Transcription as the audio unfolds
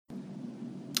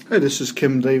Hey, this is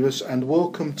Kim Davis, and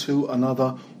welcome to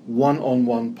another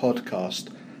one-on-one podcast.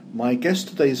 My guest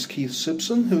today is Keith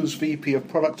Simpson, who's VP of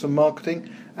Product and Marketing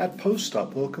at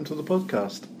PostUp. Welcome to the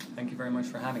podcast. Thank you very much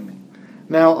for having me.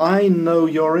 Now, I know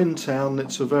you're in town.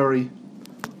 It's a very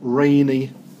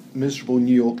rainy, miserable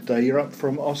New York day. You're up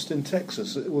from Austin,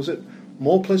 Texas. Was it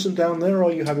more pleasant down there, or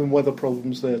are you having weather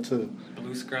problems there too?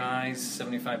 Blue skies,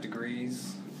 75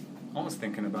 degrees. Almost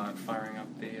thinking about firing up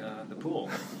the pool.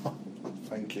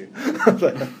 Thank you.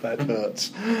 that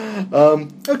hurts.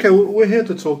 Okay, we're here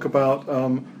to talk about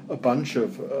a bunch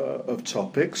of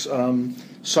topics.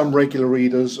 Some regular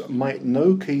readers might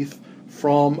know Keith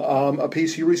from a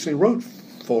piece he recently wrote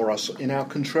for us in our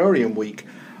Contrarian Week.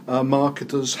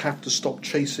 Marketers have to stop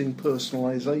chasing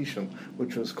personalization,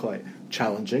 which was quite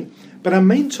challenging. But our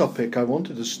main topic I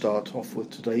wanted to start off with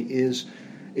today is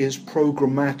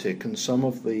programmatic and some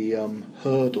of the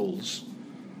hurdles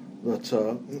that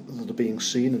are being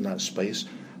seen in that space.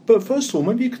 But first of all,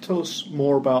 maybe you could tell us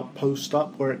more about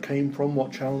PostUp, where it came from,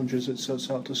 what challenges it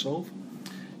sets out to solve?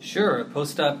 Sure.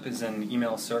 PostUp is an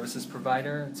email services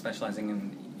provider specializing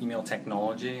in email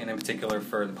technology, and in particular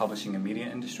for the publishing and media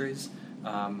industries.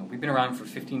 We've been around for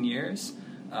 15 years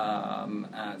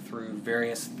through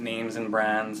various names and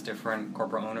brands, different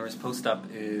corporate owners.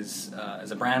 PostUp is, as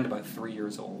a brand, about 3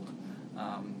 years old.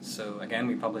 So again,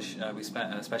 we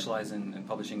specialize in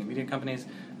publishing and media companies,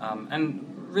 and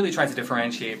really try to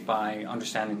differentiate by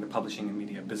understanding the publishing and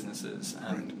media businesses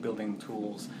and building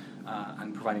tools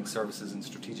and providing services and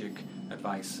strategic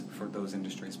advice for those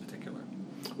industries in particular.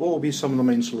 What will be some of the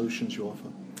main solutions you offer?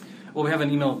 Well, we have an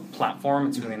email platform.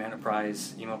 It's really an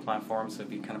enterprise email platform, so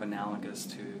it'd be kind of analogous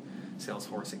to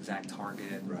Salesforce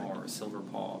ExactTarget or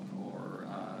Silverpop or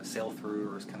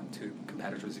Sailthrough, or kind of two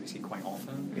competitors that we see quite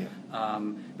often. Yeah.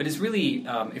 But it's really,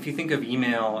 if you think of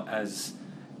email as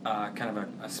kind of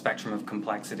a spectrum of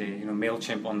complexity,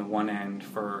 MailChimp on the one end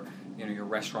for your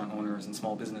restaurant owners and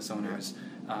small business owners,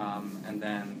 and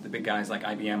then the big guys like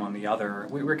IBM on the other.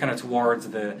 We're kind of towards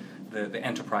the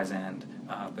enterprise end,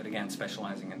 but again,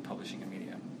 specializing in publishing and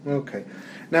media. Okay.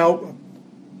 Now,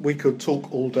 we could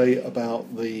talk all day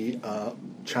about the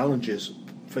challenges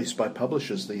faced by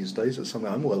publishers these days. It's something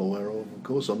I'm well aware of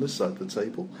course, on this side of the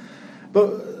table.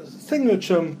 But the thing which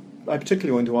I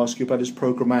particularly want to ask you about is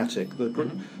programmatic.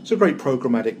 It's a great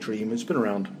programmatic dream. It's been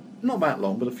around not that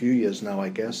long, but a few years now, I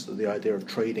guess, the idea of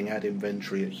trading ad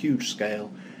inventory at huge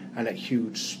scale and at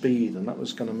huge speed, and that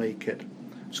was going to make it.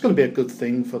 It's going to be a good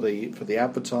thing for the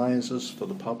advertisers, for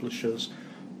the publishers,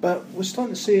 but we're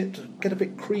starting to see it get a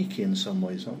bit creaky in some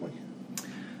ways, aren't we?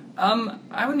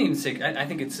 I wouldn't even say. I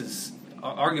think it's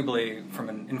arguably, from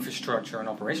an infrastructure and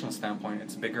operational standpoint,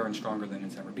 it's bigger and stronger than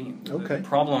it's ever been. Okay. The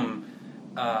problem,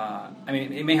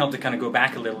 it may help to kind of go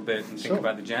back a little bit and think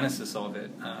about the genesis of it.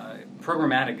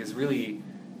 Programmatic is really,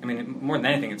 more than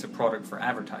anything, it's a product for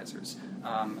advertisers.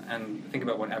 And think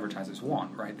about what advertisers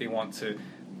want, right? They want to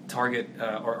target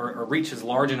or reach as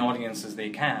large an audience as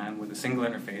they can with a single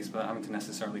interface without having to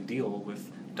necessarily deal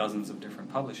with dozens of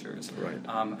different publishers, right.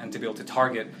 And to be able to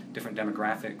target different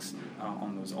demographics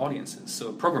on those audiences.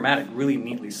 So programmatic really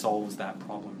neatly solves that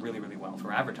problem really, really well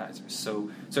for advertisers. So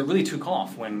it really took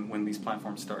off when these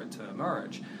platforms started to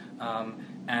emerge.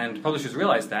 And publishers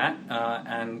realize that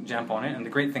and jump on it. And the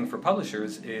great thing for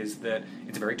publishers is that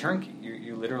it's very turnkey.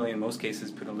 You literally, in most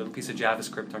cases, put a little piece of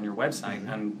JavaScript on your website,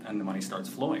 and the money starts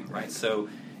flowing, right? So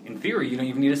in theory, you don't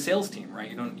even need a sales team,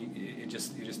 right? You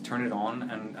just turn it on,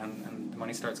 and the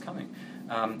money starts coming.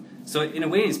 So in a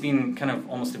way, it's been kind of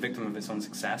almost a victim of its own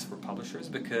success for publishers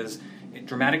because it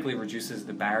dramatically reduces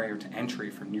the barrier to entry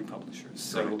for new publishers.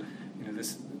 So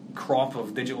this crop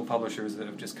of digital publishers that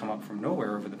have just come up from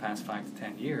nowhere over the past 5 to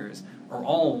 10 years are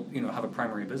all have a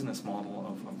primary business model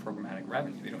of programmatic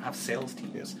revenue. They don't have sales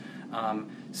teams. Yeah.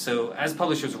 So as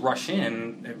publishers rush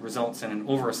in, it results in an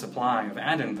oversupply of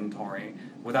ad inventory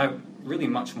without really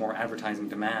much more advertising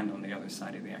demand on the other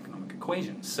side of the economic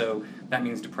equation. So that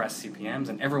means depressed CPMs,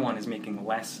 and everyone is making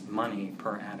less money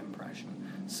per ad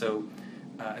impression. So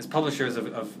as publishers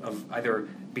of either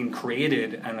been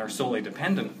created and are solely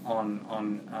dependent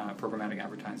on programmatic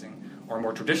advertising, or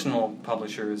more traditional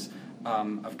publishers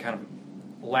have kind of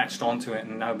latched onto it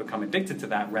and now become addicted to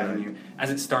that revenue, right. As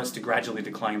it starts to gradually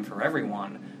decline for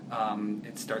everyone,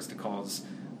 it starts to cause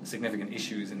significant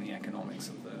issues in the economics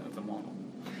of the model.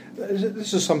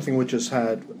 This is something which has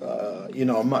had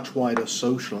a much wider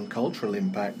social and cultural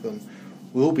impact than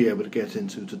we'll be able to get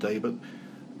into today, but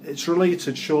it's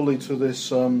related surely to this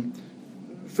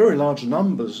very large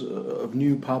numbers of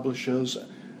new publishers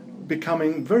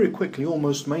becoming very quickly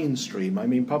almost mainstream.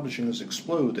 Publishing has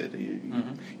exploded.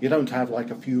 You don't have like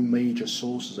a few major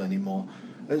sources anymore.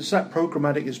 Is that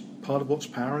programmatic is part of what's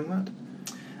powering that?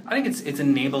 I think it's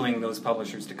enabling those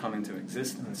publishers to come into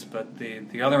existence, but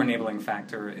the other enabling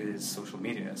factor is social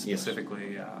media,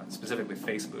 specifically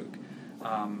Facebook.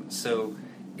 So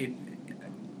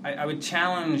I would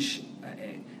challenge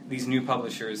these new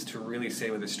publishers to really say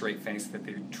with a straight face that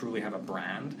they truly have a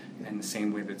brand in the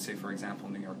same way that, say, for example,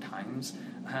 New York Times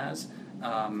has.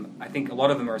 I think a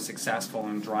lot of them are successful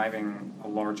in driving a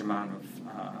large amount of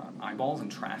eyeballs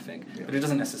and traffic, but it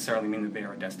doesn't necessarily mean that they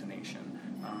are a destination.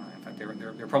 In fact,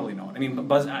 they're probably not. I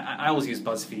mean, I always use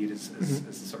BuzzFeed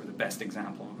as sort of the best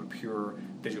example of a pure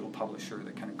digital publisher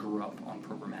that kind of grew up on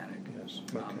programmatic. Yes.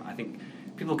 Okay. I think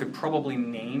people could probably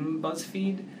name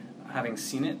BuzzFeed, having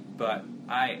seen it, but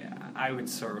I would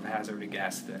sort of hazard a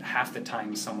guess that half the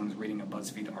time someone's reading a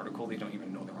BuzzFeed article, they don't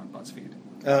even know they're on BuzzFeed.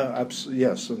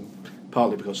 Yes, and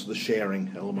partly because of the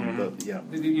sharing element. But yeah,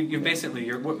 you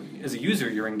basically, as a user,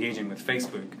 you're engaging with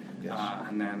Facebook,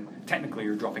 and then technically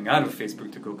you're dropping out of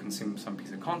Facebook to go consume some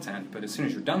piece of content. But as soon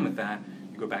as you're done with that,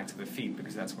 you go back to the feed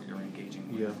because that's what you're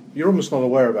engaging with. Yeah, you're almost not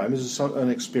aware of it. I mean, this is an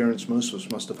experience most of us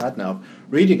must have had now.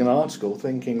 Reading an article,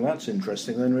 thinking that's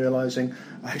interesting, then realizing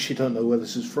I actually don't know where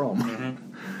this is from. And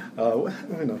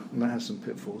that has some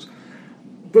pitfalls.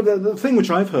 But the thing which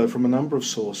I've heard from a number of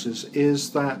sources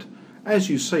is that, as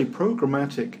you say,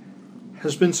 programmatic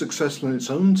has been successful in its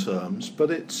own terms,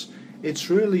 but it's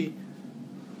really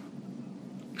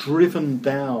driven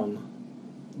down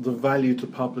the value to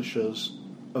publishers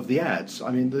of the ads.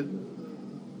 I mean,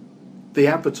 the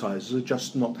advertisers are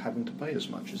just not having to pay as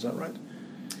much. Is that right?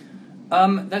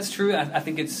 That's true. I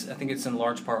think it's in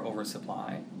large part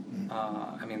oversupply.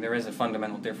 I mean, there is a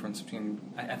fundamental difference between.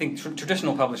 I think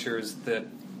traditional publishers that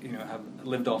have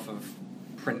lived off of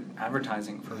print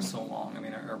advertising for so long. I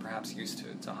mean, are perhaps used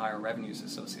to higher revenues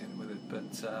associated with it.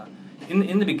 But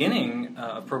in the beginning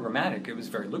of programmatic, it was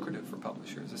very lucrative for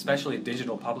publishers, especially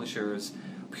digital publishers,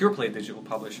 pure play digital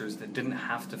publishers that didn't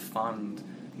have to fund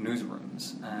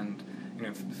newsrooms and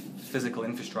physical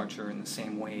infrastructure in the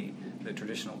same way that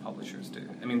traditional publishers do.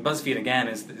 I mean, BuzzFeed again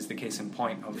is the case in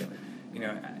point of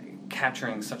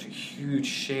capturing such a huge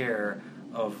share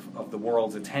of the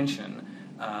world's attention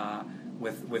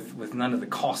with none of the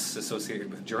costs associated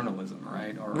with journalism,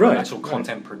 right, or actual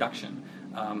content production.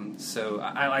 So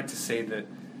I like to say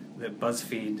that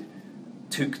BuzzFeed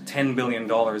took $10 billion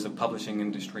of publishing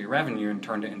industry revenue and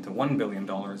turned it into $1 billion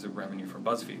of revenue for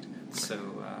BuzzFeed. So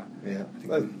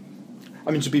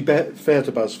I mean, to be fair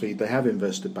to BuzzFeed, they have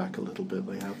invested back a little bit.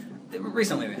 They have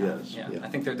recently. They have. Yeah. I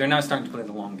think they're now starting to play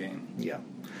the long game. Yeah,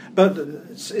 but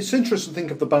it's interesting to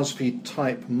think of the BuzzFeed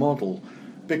type model,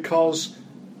 because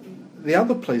the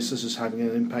other place this is having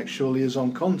an impact surely is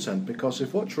on content. Because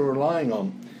if what you're relying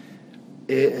on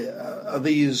are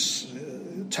these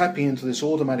tapping into this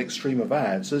automatic stream of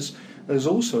ads, there's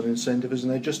also an incentive, isn't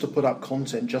there, just to put up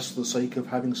content just for the sake of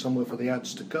having somewhere for the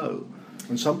ads to go.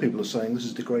 And some people are saying this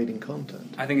is degrading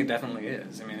content. I think it definitely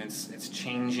is. I mean, it's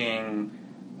changing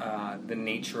the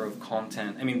nature of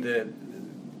content. I mean, the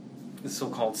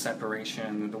so-called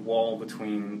separation, the wall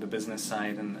between the business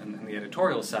side and the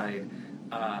editorial side,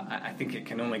 I think it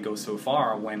can only go so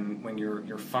far when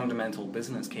your fundamental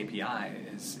business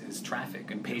KPI is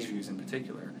traffic and page views in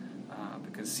particular,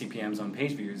 because CPMs on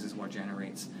page views is what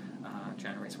generates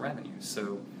revenue.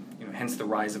 So, hence the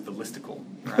rise of the listicle,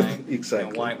 right?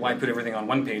 Exactly. Why put everything on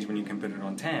one page when you can put it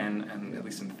on 10 and, at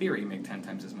least in theory, make 10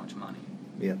 times as much money?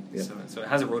 Yeah. So it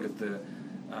has eroded the,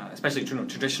 especially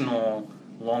traditional,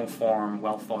 long-form,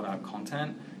 well-thought-out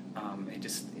content.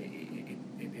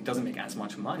 It doesn't make as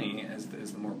much money as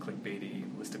the more clickbaity,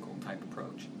 listicle type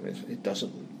approach. It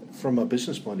doesn't, from a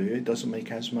business point of view, it doesn't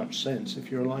make as much sense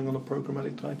if you're relying on a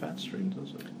programmatic type ad stream,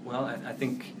 does it? Well, I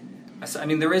think, I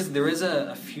mean, there is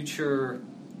a future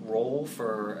role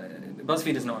for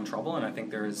BuzzFeed is not in trouble, and I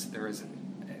think there is.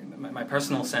 My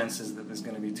personal sense is that there's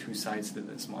going to be two sides to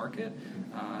this market.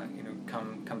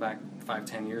 Come back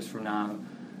 5-10 years from now,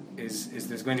 is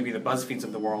there's going to be the BuzzFeeds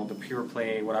of the world, the pure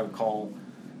play, what I would call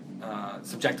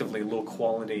subjectively low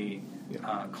quality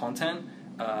content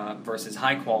versus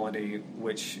high quality,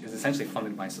 which is essentially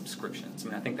funded by subscriptions. I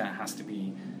mean, I think that has to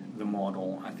be the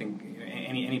model. I think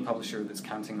any publisher that's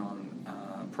counting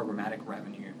on programmatic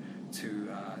revenue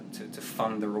to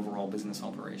fund their overall business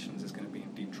operations is going to be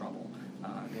in deep trouble.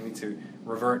 They need to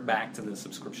revert back to the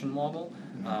subscription model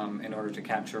in order to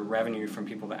capture revenue from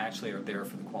people that actually are there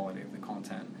for the quality of the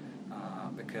content.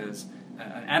 Because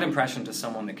an ad impression to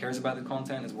someone that cares about the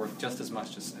content is worth just as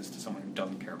much as to someone who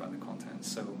doesn't care about the content.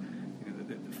 So,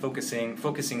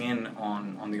 focusing in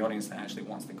on the audience that actually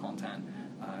wants the content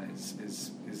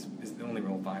is the only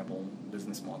real viable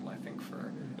business model, I think,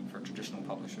 for for traditional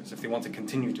publishers if they want to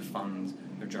continue to fund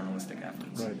their journalistic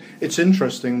efforts. Right. It's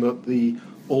interesting that the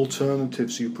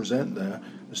alternatives you present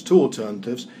there's two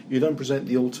alternatives. You don't present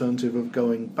the alternative of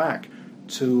going back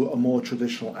to a more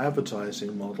traditional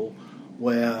advertising model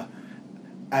where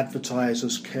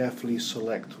advertisers carefully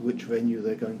select which venue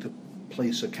they're going to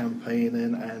place a campaign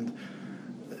in, and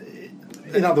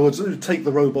in other words, take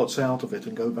the robots out of it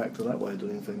and go back to that way of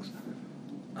doing things.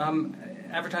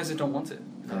 Advertisers don't want it.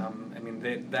 I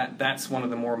mean, that's one of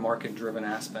the more market-driven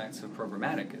aspects of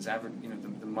programmatic. Is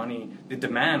the money, the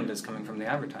demand is coming from the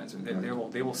advertiser.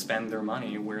 They will spend their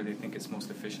money where they think it's most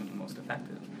efficient and most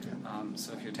effective. Yeah.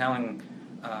 So if you're telling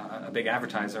a big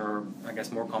advertiser, or I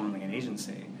guess more commonly an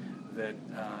agency, that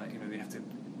they have to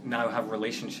now have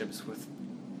relationships with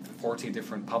 40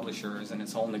 different publishers and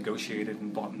it's all negotiated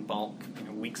and bought in bulk,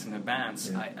 weeks in advance.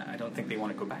 Yeah. I don't think they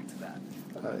want to go back to that.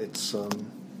 It's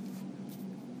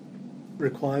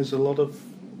requires a lot of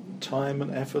time and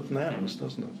effort now,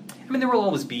 doesn't it? I mean, there will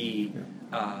always be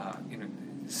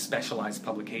specialized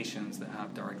publications that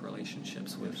have direct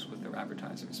relationships with their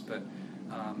advertisers, but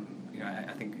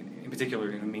I think in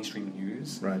particular mainstream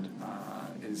news right.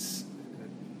 Is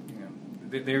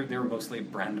they're mostly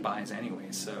brand buys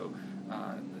anyway, so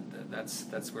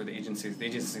that's where the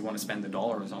agencies want to spend the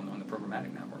dollars on the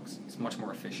programmatic networks. It's much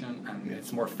more efficient and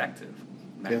it's more effective,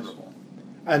 measurable. Yes.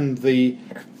 And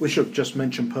we should just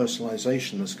mention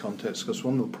personalization in this context, because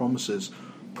one of the promises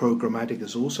programmatic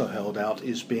has also held out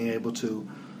is being able to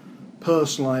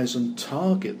personalize and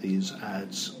target these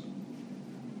ads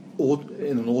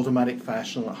in an automatic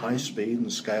fashion at high speed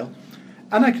and scale.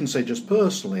 And I can say just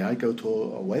personally, I go to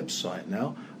a website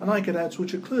now and I get ads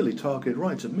which are clearly targeted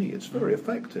right at me. It's very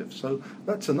effective. So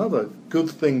that's another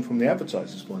good thing from the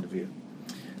advertiser's point of view.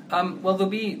 Well, they'll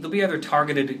be either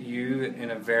targeted at you in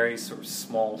a very sort of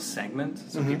small segment,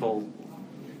 so people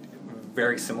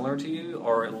very similar to you,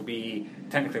 or it'll be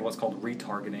technically what's called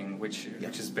retargeting, which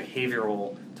is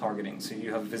behavioral targeting. So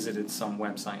you have visited some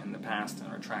website in the past and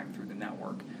are tracked through the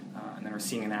network, and then are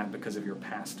seeing an ad because of your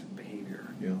past behavior.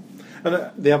 Yeah,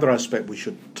 and the other aspect we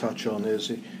should touch on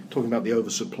is talking about the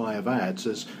oversupply of ads.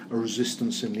 There's a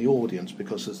resistance in the audience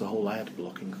because there's the whole ad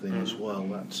blocking thing as well.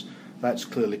 That's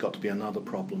clearly got to be another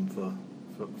problem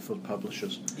for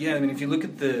publishers. Yeah, I mean, if you look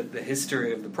at the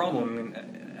history of the problem, I mean,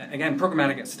 again,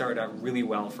 programmatic started out really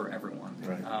well for everyone,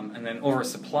 right. And then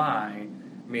oversupply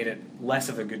made it less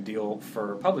of a good deal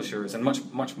for publishers and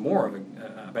much more of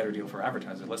a better deal for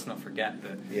advertisers. Let's not forget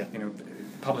that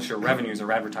publisher revenues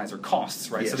are advertiser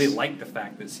costs, right? Yes. So they like the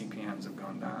fact that CPMs have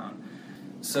gone down.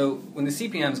 So when the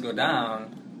CPMs go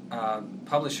down,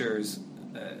 publishers,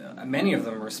 many of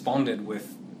them responded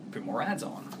with put more ads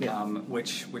on,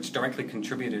 which directly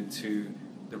contributed to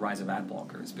the rise of ad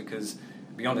blockers, because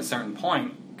beyond a certain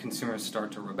point, consumers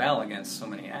start to rebel against so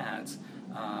many ads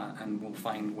and will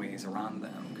find ways around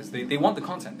them, because they want the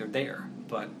content, they're there,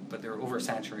 but they're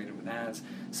oversaturated with ads.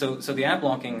 So the ad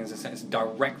blocking is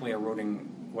directly eroding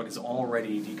what is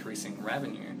already decreasing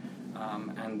revenue,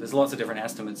 and there's lots of different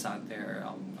estimates out there.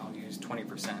 I'll use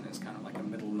 20% as kind of like a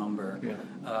middle number.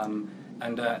 Yeah.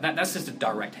 And that's just a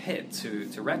direct hit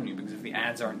to revenue, because if the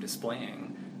ads aren't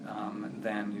displaying,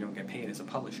 then you don't get paid as a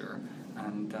publisher,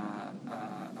 and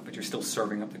but you're still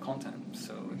serving up the content.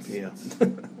 So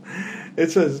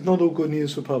it's not all good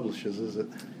news for publishers, is it?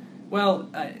 Well,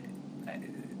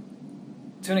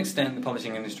 to an extent, the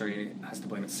publishing industry has to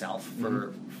blame itself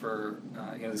for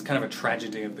there's kind of a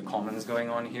tragedy of the commons going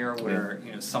on here, where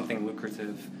something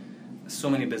lucrative, so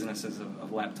many businesses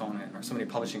have leapt on it, or so many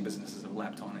publishing businesses have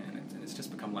leapt on it, and it's just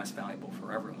become less valuable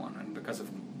for everyone. And because of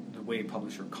the way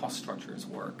publisher cost structures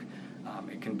work,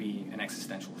 it can be an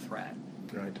existential threat.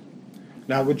 Right.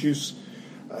 Now, would you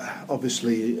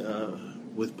obviously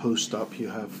with PostUp you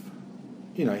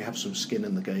have some skin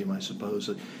in the game, I suppose.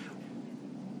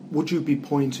 Would you be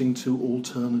pointing to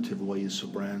alternative ways for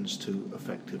brands to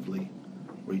effectively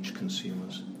reach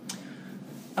consumers?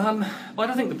 Well, I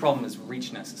don't think the problem is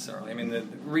reach necessarily. I mean, the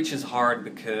reach is hard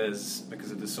because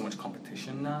there's so much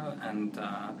competition now, and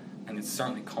it's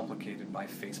certainly complicated by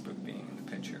Facebook being in the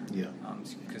picture. Yeah.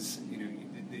 Because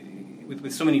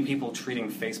with so many people treating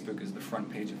Facebook as the front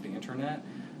page of the internet,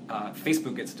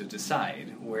 Facebook gets to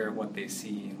decide what they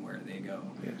see and where they go.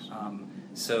 Yes.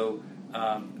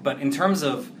 But in terms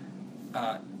of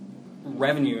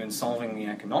revenue and solving the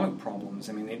economic problems,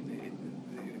 I mean,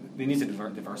 they need to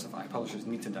diversify. Publishers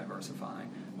need to diversify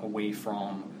away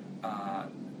from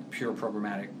pure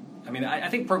programmatic. I mean, I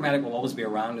think programmatic will always be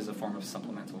around as a form of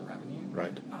supplemental revenue.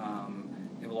 Right.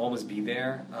 It will always be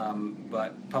there,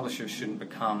 but publishers shouldn't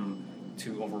become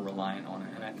too over-reliant on it.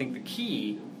 And I think the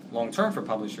key long-term for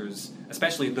publishers,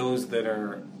 especially those that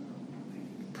are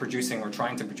producing or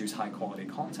trying to produce high quality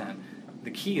content,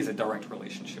 the key is a direct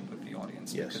relationship with the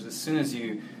audience. Yes. Because as soon as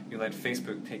you let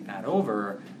Facebook take that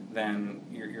over, then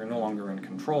you're no longer in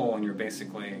control, and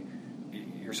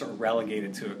you're sort of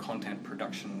relegated to a content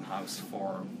production house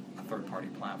for a third-party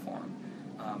platform.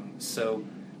 So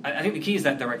I think the key is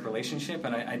that direct relationship,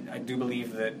 and I do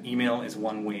believe that email is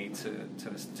one way to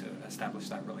establish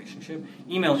that relationship.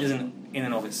 Email isn't in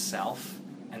and of itself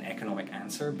an economic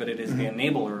answer, but it is the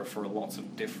enabler for lots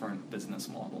of different business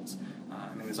models.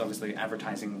 There's obviously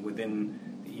advertising within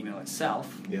the email itself.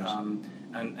 Yes.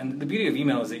 And the beauty of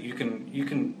email is that you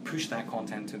can push that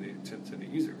content to the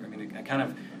user.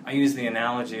 I use the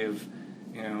analogy of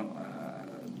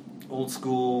old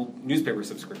school newspaper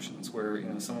subscriptions where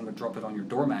someone would drop it on your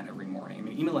doormat every morning.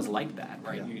 Email is like that,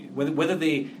 right? Yeah. Whether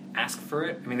they ask for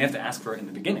it, they have to ask for it in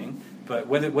the beginning, but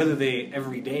whether they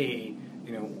every day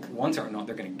want it or not,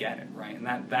 they're going to get it, right? And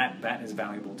that is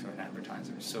valuable to an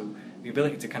advertiser. So the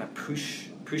ability to kind of push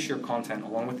your content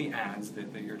along with the ads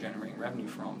that you're generating revenue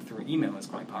from through email is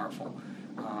quite powerful.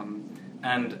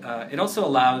 And it also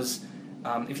allows,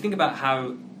 if you think about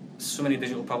how so many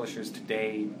digital publishers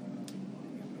today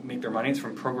make their money, it's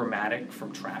from programmatic,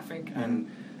 from traffic, and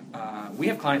we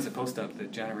have clients at PostUp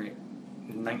that generate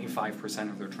 95%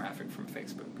 of their traffic from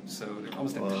Facebook, so they're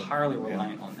almost entirely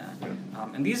reliant on that. Yeah.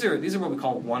 And these are what we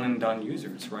call one and done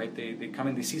users, right? They come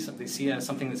in, they see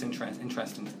something that's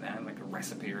interesting to them, like a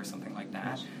recipe or something like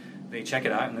that. Yes. They check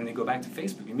it out, and then they go back to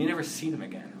Facebook. You may never see them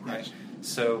again, right? Yes.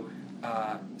 So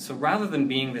rather than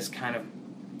being this kind of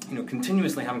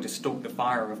continuously having to stoke the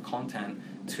fire of content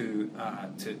to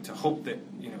hope that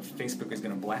Facebook is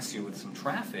going to bless you with some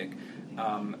traffic,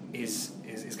 is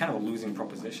kind of a losing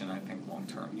proposition, I think, long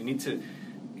term. You need to,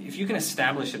 if you can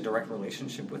establish a direct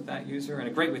relationship with that user, and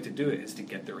a great way to do it is to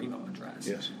get their email address.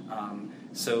 Yes.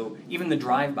 So even the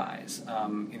drive-bys,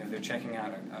 they're checking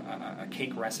out a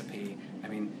cake recipe.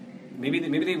 Maybe they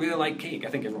really like cake. I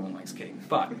think everyone likes cake,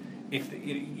 but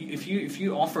if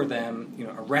you offer them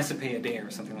a recipe a day or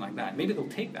something like that, maybe they'll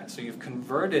take that. So you've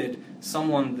converted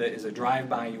someone that is a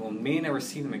drive-by, you may never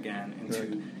see them again,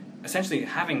 into essentially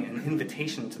having an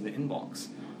invitation to the inbox.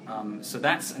 So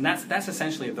that's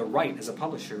essentially the right as a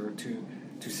publisher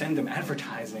to send them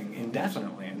advertising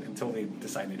indefinitely until they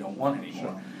decide they don't want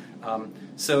anymore. Sure.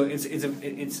 So it's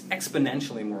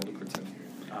exponentially more lucrative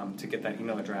to get that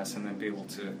email address and then be able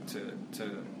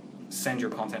to send your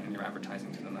content and your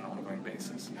advertising to them on an ongoing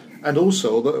basis. And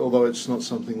also, although it's not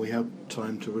something we have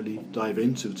time to really dive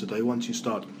into today, once you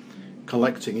start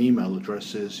collecting email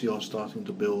addresses, you're starting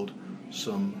to build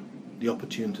the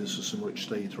opportunities for some rich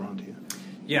data, aren't you?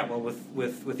 Yeah, well,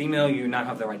 with email, you now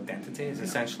have their identity. It's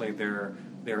essentially their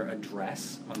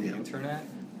address on the internet.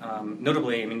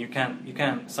 Notably, you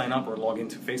can't sign up or log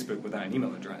into Facebook without an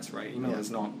email address, right? Email is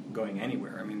not going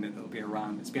anywhere. It'll be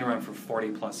around. It's been around for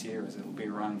 40 plus years. It'll be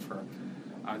around for,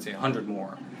 I would say, 100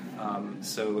 more.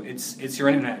 So it's your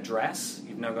internet address.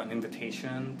 You've now got an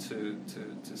invitation to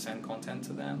send content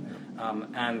to them,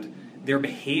 and their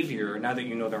behavior. Now that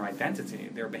you know their identity,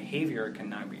 their behavior can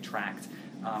now be tracked.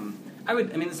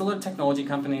 There's a lot of technology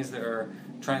companies that are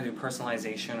trying to do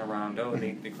personalization around.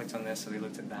 They clicked on this, so they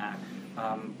looked at that.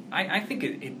 I think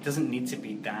it doesn't need to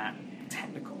be that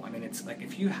technical. It's like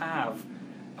if you have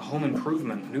a home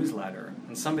improvement newsletter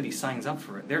and somebody signs up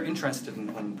for it, they're interested in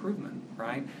home improvement,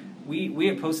 right? We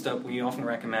at PostUp, we often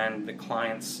recommend that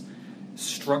clients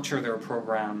structure their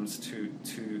programs to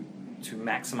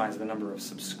maximize the number of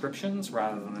subscriptions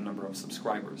rather than the number of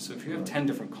subscribers. So if you have 10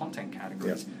 different content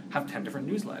categories, have 10 different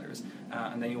newsletters,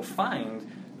 and then you'll find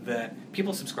that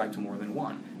people subscribe to more than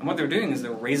one. And what they're doing is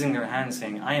they're raising their hand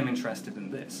saying, I am interested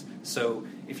in this. So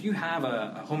if you have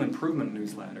a home improvement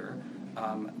newsletter,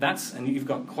 and you've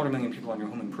got 250,000 people on your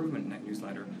home improvement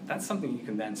newsletter, that's something you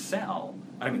can then sell.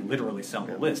 Literally sell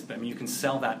the list, but you can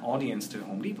sell that audience to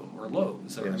Home Depot or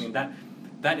Lowe's. So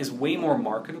that is way more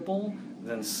marketable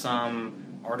than some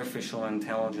artificial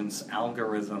intelligence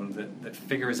algorithm that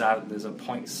figures out there's a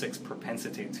 0.6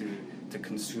 propensity to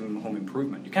consume home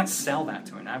improvement. You can't sell that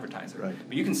to an advertiser,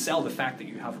 but you can sell the fact that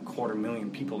you have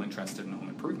 250,000 people interested in home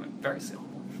improvement. Very sellable.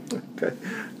 Okay,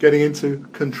 getting into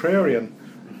contrarian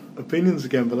opinions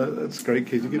again, but that's great,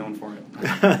 Keith. I'm known for it.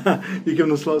 You've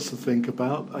given us lots to think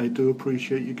about. I do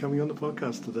appreciate you coming on the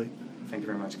podcast today. Thank you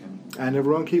very much, Ken. And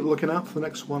everyone, keep looking out for the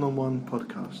next one-on-one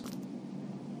podcast.